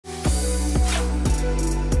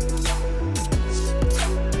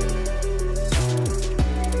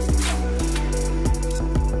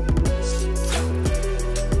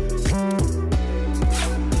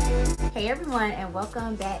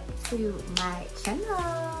welcome back to my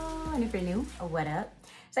channel. And if you're new, what up?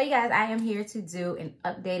 So you guys, I am here to do an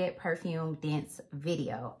updated Perfume Dents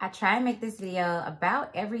video. I try and make this video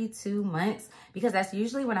about every 2 months because that's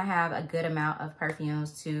usually when I have a good amount of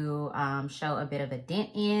perfumes to show a bit of a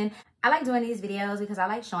dent in. I like doing these videos because I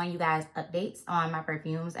like showing you guys updates on my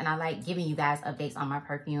perfumes, and I like giving you guys updates on my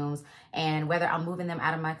perfumes, and whether I'm moving them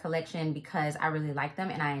out of my collection because I really like them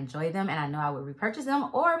and I enjoy them and I know I would repurchase them,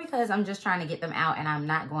 or because I'm just trying to get them out and I'm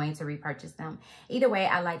not going to repurchase them. Either way,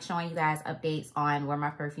 I like showing you guys updates on where my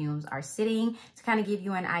perfumes are sitting to kind of give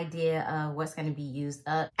you an idea of what's going to be used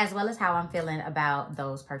up, as well as how I'm feeling about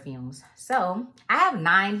those perfumes. So I have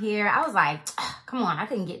 9 here. I was like, come on, I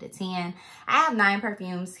couldn't get to 10. I have 9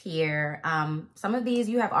 perfumes here. Some of these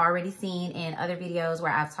you have already seen in other videos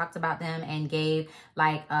where I've talked about them and gave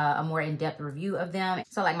like a more in-depth review of them.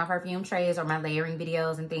 So like my perfume trays or my layering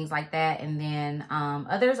videos and things like that. And then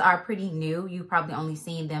others are pretty new. You've probably only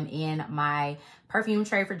seen them in my perfume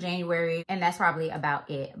tray for January, and that's probably about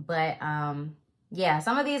it. But yeah,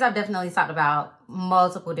 some of these I've definitely talked about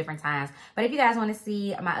multiple different times. But if you guys want to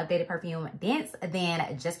see my updated perfume dents,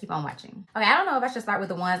 then just keep on watching. Okay, I don't know if I should start with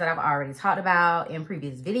the ones that I've already talked about in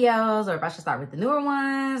previous videos, or if I should start with the newer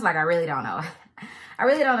ones. Like, I really don't know. I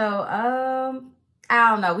really don't know. I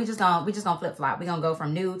don't know. We just gonna flip flop. We're gonna go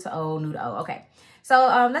from new to old, new to old. Okay.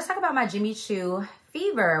 So let's talk about my Jimmy Choo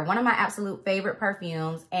Fever, one of my absolute favorite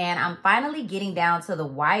perfumes. And I'm finally getting down to the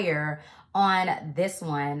wire on this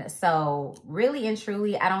one. So really and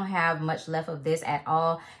truly, I don't have much left of this at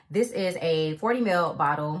all. This is a 40 ml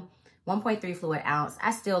bottle, 1.3 fluid ounce.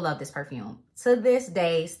 I still love this perfume. To this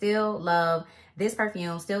day, still love this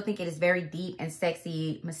perfume. Still think it is very deep and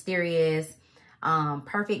sexy, mysterious,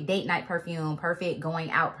 perfect date night perfume, perfect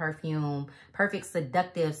going out perfume, perfect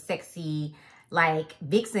seductive, sexy, like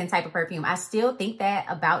vixen type of perfume. I still think that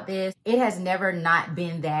about this. It has never not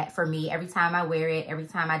been that for me. Every time I wear it, every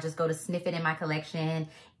time I just go to sniff it in my collection,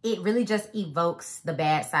 it really just evokes the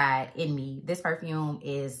bad side in me. This perfume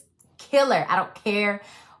is killer. I don't care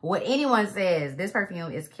what anyone says. This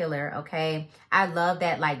perfume is killer, okay? I love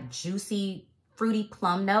that like juicy, fruity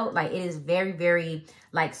plum note. Like, it is very, very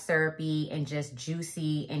like syrupy and just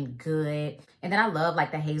juicy and good. And then I love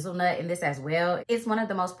like the hazelnut in this as well. It's one of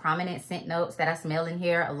the most prominent scent notes that I smell in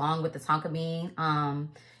here, along with the tonka bean.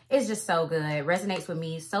 It's just so good. It resonates with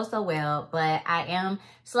me so well. But I am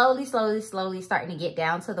slowly starting to get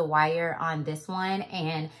down to the wire on this one.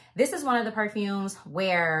 And this is one of the perfumes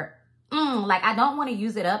where like, I don't want to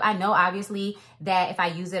use it up. I know obviously that if I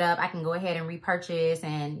use it up, I can go ahead and repurchase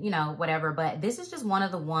and, you know, whatever. But this is just one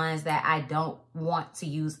of the ones that I don't want to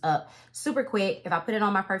use up super quick. If I put it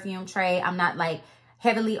on my perfume tray, I'm not like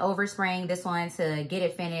heavily overspraying this one to get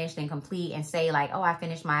it finished and complete and say like, oh, I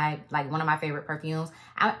finished my, like, one of my favorite perfumes.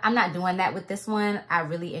 I'm not doing that with this one. I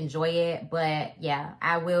really enjoy it. But yeah,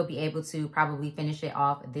 I will be able to probably finish it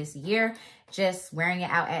off this year, just wearing it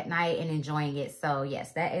out at night and enjoying it. So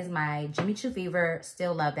yes, that is my Jimmy Choo Fever.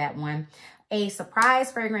 Still love that one. A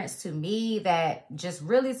surprise fragrance to me that just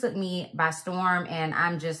really took me by storm, and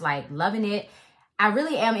I'm just like loving it. I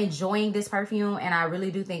really am enjoying this perfume, and I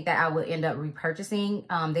really do think that I would end up repurchasing.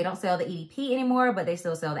 They don't sell the EDP anymore, but they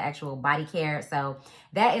still sell the actual body care. So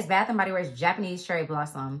that is Bath & Body Works Japanese Cherry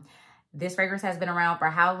Blossom. This fragrance has been around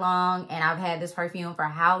for how long? And I've had this perfume for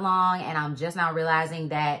how long? And I'm just now realizing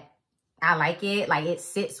that I like it. Like, it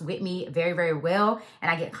sits with me very, very well.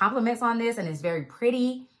 And I get compliments on this, and it's very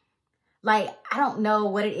pretty. Like, I don't know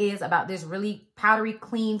what it is about this really powdery,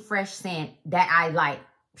 clean, fresh scent that I like.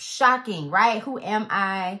 Shocking, right? Who am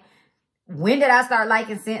I? When did I start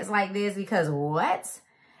liking scents like this? Because what?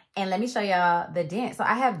 And let me show y'all the dent. So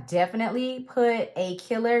I have definitely put a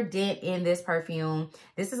killer dent in this perfume.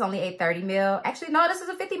 This is only a 30 ml. Actually, no, this is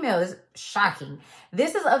a 50 ml. It's shocking.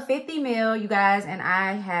 This is a 50 ml, you guys, and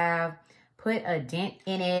I have put a dent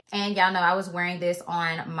in it. And y'all know I was wearing this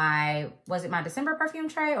on my, was it my December perfume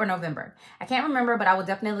tray or November? I can't remember, but I will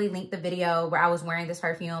definitely link the video where I was wearing this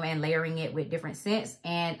perfume and layering it with different scents.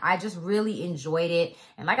 And I just really enjoyed it.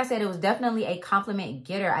 And like I said, it was definitely a compliment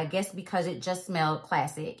getter, I guess, because it just smelled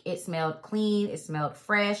classic. It smelled clean, it smelled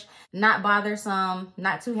fresh, not bothersome,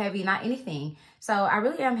 not too heavy, not anything. So I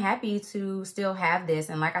really am happy to still have this.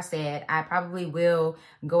 And like I said, I probably will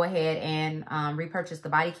go ahead and repurchase the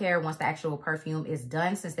body care once the actual perfume is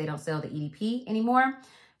done, since they don't sell the EDP anymore.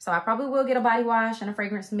 So I probably will get a body wash and a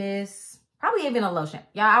fragrance mist, probably even a lotion.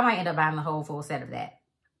 Y'all, I might end up buying the whole full set of that.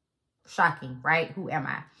 Shocking, right? Who am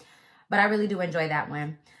I? But I really do enjoy that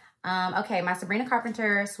one. Okay, my Sabrina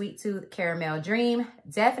Carpenter Sweet Tooth Caramel Dream.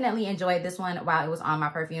 Definitely enjoyed this one while it was on my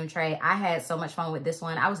perfume tray. I had so much fun with this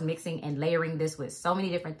one. I was mixing and layering this with so many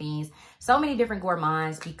different things, so many different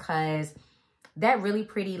gourmands, because that really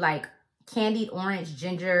pretty like candied orange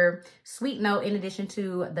ginger sweet note, in addition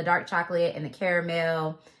to the dark chocolate and the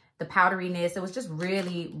caramel, the powderiness, it was just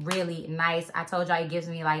really, really nice. I told y'all it gives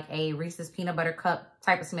me like a Reese's peanut butter cup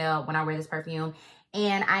type of smell when I wear this perfume.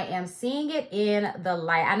 And I am seeing it in the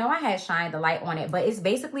light. I know I had shined the light on it, but it's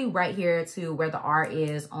basically right here to where the R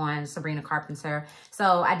is on Sabrina Carpenter.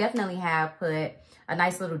 So I definitely have put a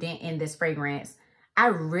nice little dent in this fragrance. I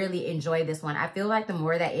really enjoy this one. I feel like the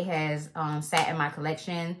more that it has sat in my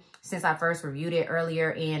collection since I first reviewed it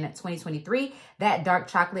earlier in 2023, that dark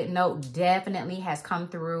chocolate note definitely has come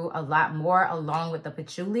through a lot more, along with the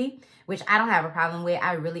patchouli, which I don't have a problem with.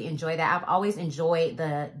 I really enjoy that. I've always enjoyed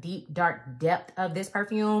the deep, dark depth of this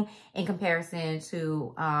perfume in comparison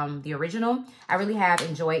to the original. I really have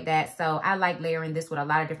enjoyed that. So I like layering this with a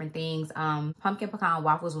lot of different things. Pumpkin pecan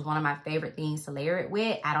waffles was one of my favorite things to layer it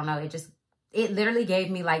with. I don't know, it literally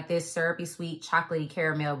gave me like this syrupy, sweet, chocolatey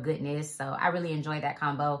caramel goodness. So I really enjoyed that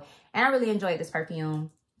combo. And I really enjoyed this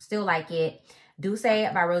perfume. Still like it. Douce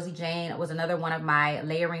by Rosie Jane was another one of my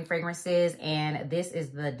layering fragrances. And this is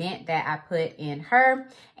the dent that I put in her.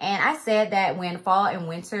 And I said that when fall and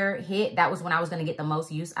winter hit, that was when I was going to get the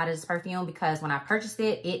most use out of this perfume. Because when I purchased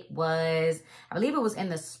it, I believe it was in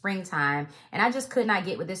the springtime. And I just could not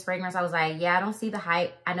get with this fragrance. I was like, yeah, I don't see the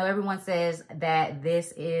hype. I know everyone says that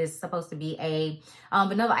this is supposed to be a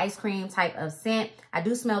vanilla ice cream type of scent. I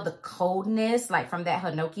do smell the coldness, like from that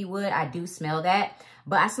Hinoki wood. I do smell that.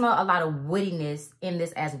 But I smell a lot of woodiness in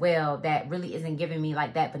this as well that really isn't giving me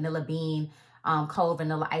like that vanilla bean, cold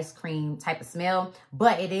vanilla ice cream type of smell.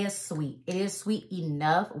 But it is sweet. It is sweet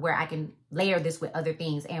enough where I can layer this with other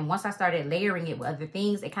things. And once I started layering it with other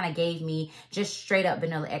things, it kind of gave me just straight up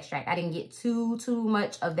vanilla extract. I didn't get too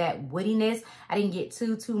much of that woodiness. I didn't get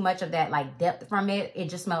too much of that like depth from it. It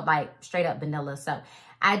just smelled like straight up vanilla. So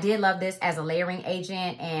I did love this as a layering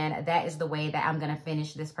agent, and that is the way that I'm going to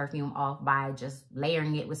finish this perfume off, by just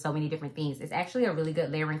layering it with so many different things. It's actually a really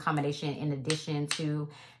good layering combination in addition to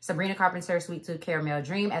Sabrina Carpenter Sweet Tooth Caramel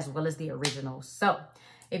Dream, as well as the original. So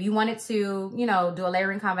if you wanted to, you know, do a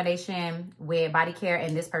layering combination with body care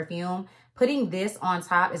and this perfume, putting this on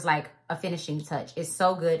top is like a finishing touch. It's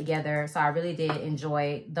so good together. So I really did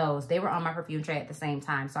enjoy those. They were on my perfume tray at the same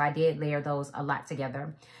time. So I did layer those a lot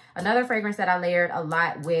together. Another fragrance that I layered a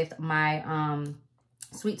lot with my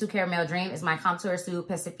Sweet Tooth Caramel Dream is my Contour Sud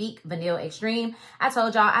Pacifique Vanille Extreme. I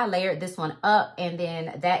told y'all I layered this one up, and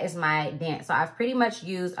then that is my dent. So I've pretty much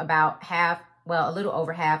used about half, well, a little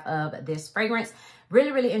over half of this fragrance.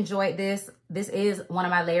 Really, really enjoyed this. This is one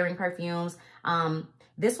of my layering perfumes.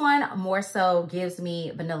 This one more so gives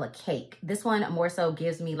me vanilla cake. This one more so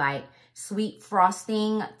gives me like sweet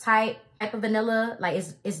frosting type of vanilla. Like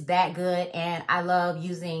it's that good. And I love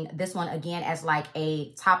using this one again as like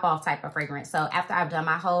a top off type of fragrance. So after I've done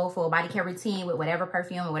my whole full body care routine with whatever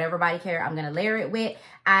perfume or whatever body care I'm going to layer it with,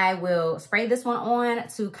 I will spray this one on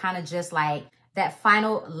to kind of just like that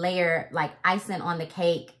final layer, like icing on the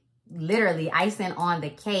cake, literally icing on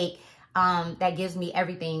the cake. That gives me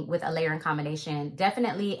everything with a layering combination.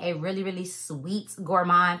 Definitely a really, really sweet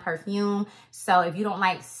gourmand perfume. So if you don't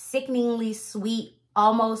like sickeningly sweet,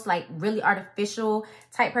 almost like really artificial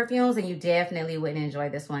type perfumes, then you definitely wouldn't enjoy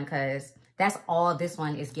this one, because that's all this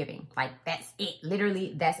one is giving. Like that's it,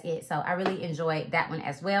 literally that's it. So I really enjoyed that one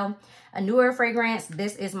as well. A newer fragrance,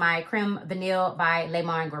 this is my Creme Vanille by Le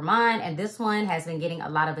Monde Gourmand, and this one has been getting a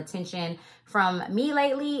lot of attention from me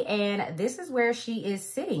lately, and this is where she is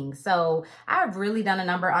sitting. So I've really done a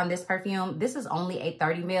number on this perfume. This is only a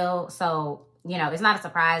 30 ml, so you know, it's not a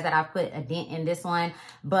surprise that I've put a dent in this one.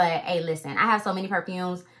 But hey, listen, I have so many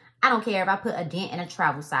perfumes. I don't care if I put a dent in a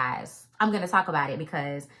travel size. I'm going to talk about it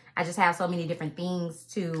because I just have so many different things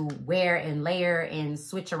to wear and layer and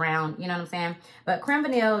switch around. You know what I'm saying? But Creme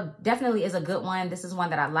Vanille definitely is a good one. This is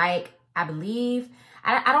one that I like. I believe,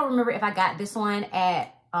 I don't remember if I got this one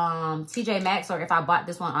at TJ Maxx or if I bought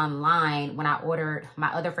this one online when I ordered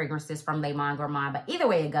my other fragrances from Le Monde Gourmand. But either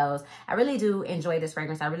way it goes, I really do enjoy this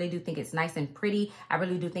fragrance. I really do think it's nice and pretty. I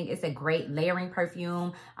really do think it's a great layering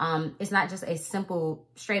perfume. It's not just a simple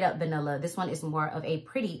straight up vanilla. This one is more of a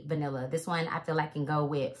pretty vanilla. This one I feel like can go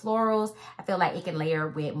with florals. I feel like it can layer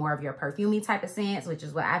with more of your perfumey type of scents, which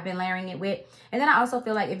is what I've been layering it with. And then I also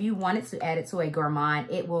feel like if you wanted to add it to a gourmand,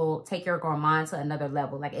 it will take your gourmand to another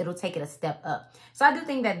level. Like it'll take it a step up. So I do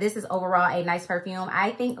think that this is overall a nice perfume.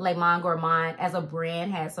 I think Le Monde Gourmand as a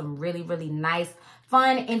brand has some really, really nice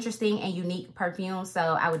fun, interesting, and unique perfumes. So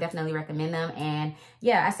I would definitely recommend them. And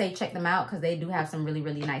yeah, I say check them out because they do have some really,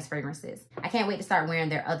 really nice fragrances. I can't wait to start wearing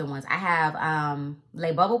their other ones. I have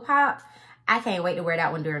Le Bubble Pop. I can't wait to wear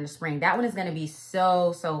that one during the spring. That one is going to be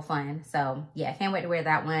so, so fun. So yeah, I can't wait to wear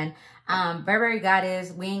that one. Burberry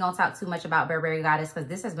Goddess. We ain't going to talk too much about Burberry Goddess because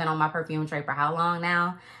this has been on my perfume tray for how long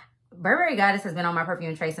now? Burberry Goddess has been on my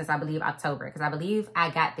perfume tray since I believe October, because I believe I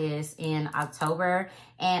got this in October.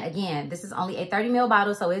 And again, this is only a 30 ml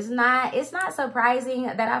bottle, so it's not surprising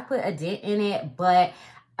that I put a dent in it. But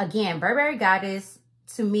again, Burberry Goddess,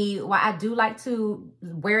 to me, while I do like to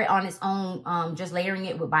wear it on its own, just layering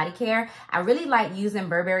it with body care, I really like using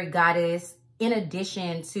Burberry Goddess in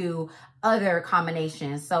addition to other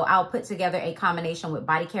combinations. So I'll put together a combination with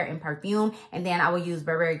body care and perfume, and then I will use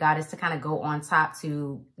Burberry Goddess to kind of go on top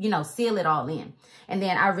to, you know, seal it all in. And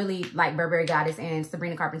then I really like Burberry Goddess and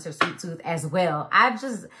Sabrina Carpenter's Sweet Tooth as well. I've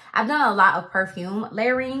done a lot of perfume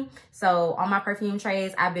layering. So on my perfume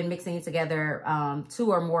trays, I've been mixing together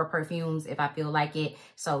 2 or more perfumes if I feel like it.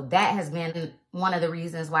 So that has been one of the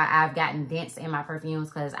reasons why I've gotten dents in my perfumes,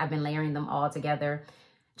 because I've been layering them all together.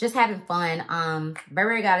 Just having fun.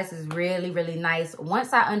 Burberry Goddess is really, really nice.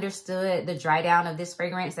 Once I understood the dry down of this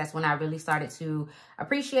fragrance, that's when I really started to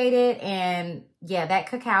appreciate it. And yeah, that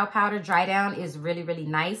cacao powder dry down is really, really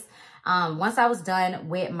nice. Once I was done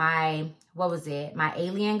with my, my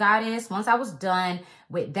Alien Goddess, once I was done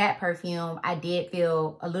with that perfume, I did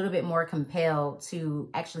feel a little bit more compelled to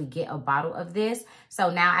actually get a bottle of this. So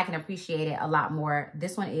now I can appreciate it a lot more.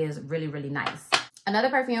 This one is really, really nice.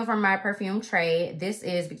 Another perfume from my perfume tray, this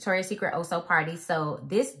is Victoria's Secret Oh So Party. So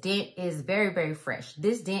this dent is very, very fresh.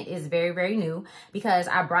 This dent is very, very new because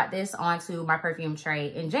I brought this onto my perfume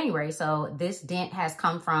tray in January. So this dent has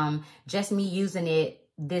come from just me using it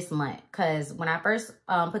this month, because when I first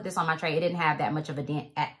put this on my tray, it didn't have that much of a dent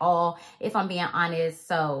at all, if I'm being honest.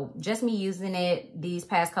 So just me using it these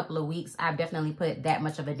past couple of weeks, I've definitely put that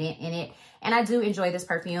much of a dent in it. And I do enjoy this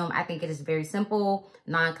perfume. I think it is very simple,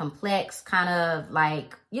 non-complex, kind of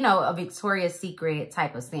like, you know, a Victoria's Secret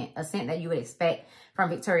type of scent, a scent that you would expect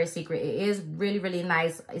from Victoria's Secret. It is really, really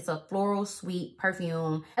nice. It's a floral sweet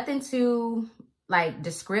perfume. Nothing too like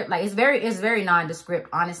descript, like it's very nondescript,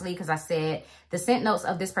 honestly, because I said the scent notes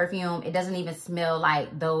of this perfume, it doesn't even smell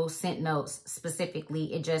like those scent notes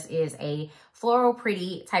specifically. It just is a floral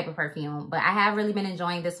pretty type of perfume. But I have really been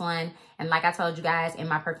enjoying this one. And like I told you guys in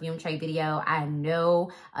my perfume tray video, I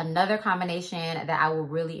know another combination that I will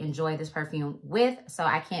really enjoy this perfume with. So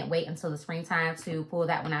I can't wait until the springtime to pull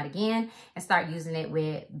that one out again and start using it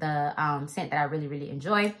with the scent that I really, really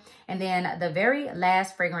enjoy. And then the very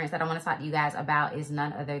last fragrance that I want to talk to you guys about is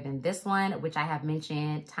none other than this one, which I have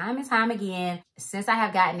mentioned time and time again since I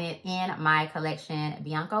have gotten it in my collection,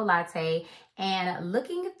 Bianco Latte. And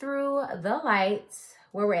looking through the lights,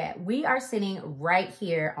 where we're at, we are sitting right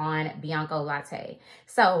here on Bianco Latte.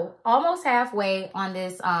 So almost halfway on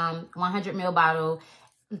this 100 ml bottle.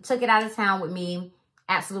 Took it out of town with me.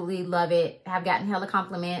 Absolutely love it. Have gotten hella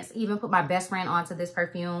compliments. Even put my best friend onto this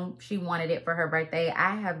perfume. She wanted it for her birthday.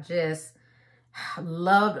 I have just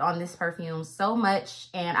loved on this perfume so much,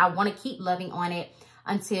 and I want to keep loving on it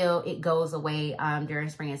until it goes away during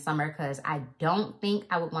spring and summer, because I don't think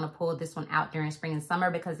I would want to pull this one out during spring and summer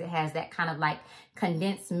because it has that kind of like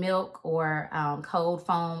condensed milk or cold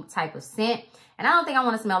foam type of scent. And I don't think I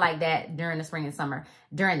want to smell like that during the spring and summer,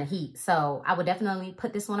 during the heat. So I would definitely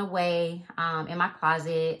put this one away in my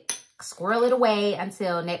closet, squirrel it away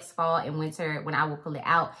until next fall and winter when I will pull it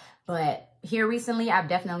out. But here recently, I've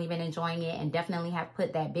definitely been enjoying it and definitely have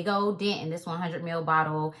put that big old dent in this 100 ml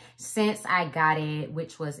bottle since I got it,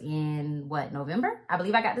 which was in what, November? I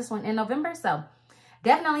believe I got this one in November. So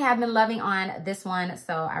definitely have been loving on this one.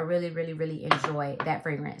 So I really, really, really enjoy that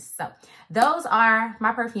fragrance. So those are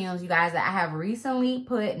my perfumes, you guys, that I have recently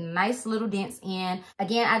put nice little dents in.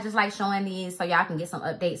 Again, I just like showing these so y'all can get some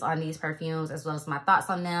updates on these perfumes as well as my thoughts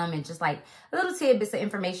on them and just like little tidbits of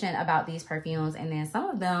information about these perfumes. And then some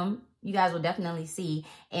of them you guys will definitely see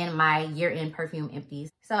in my year-end perfume empties.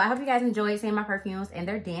 So I hope you guys enjoyed seeing my perfumes and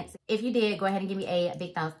their dents. If you did, go ahead and give me a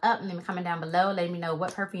big thumbs up and leave me a comment down below letting me know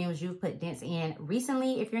what perfumes you've put dents in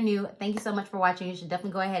recently. If you're new, thank you so much for watching. You should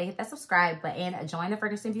definitely go ahead and hit that subscribe button, join the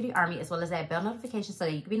Fragrance and Beauty Army, as well as that bell notification so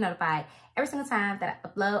that you can be notified every single time that I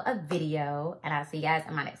upload a video. And I'll see you guys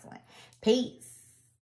in my next one. Peace.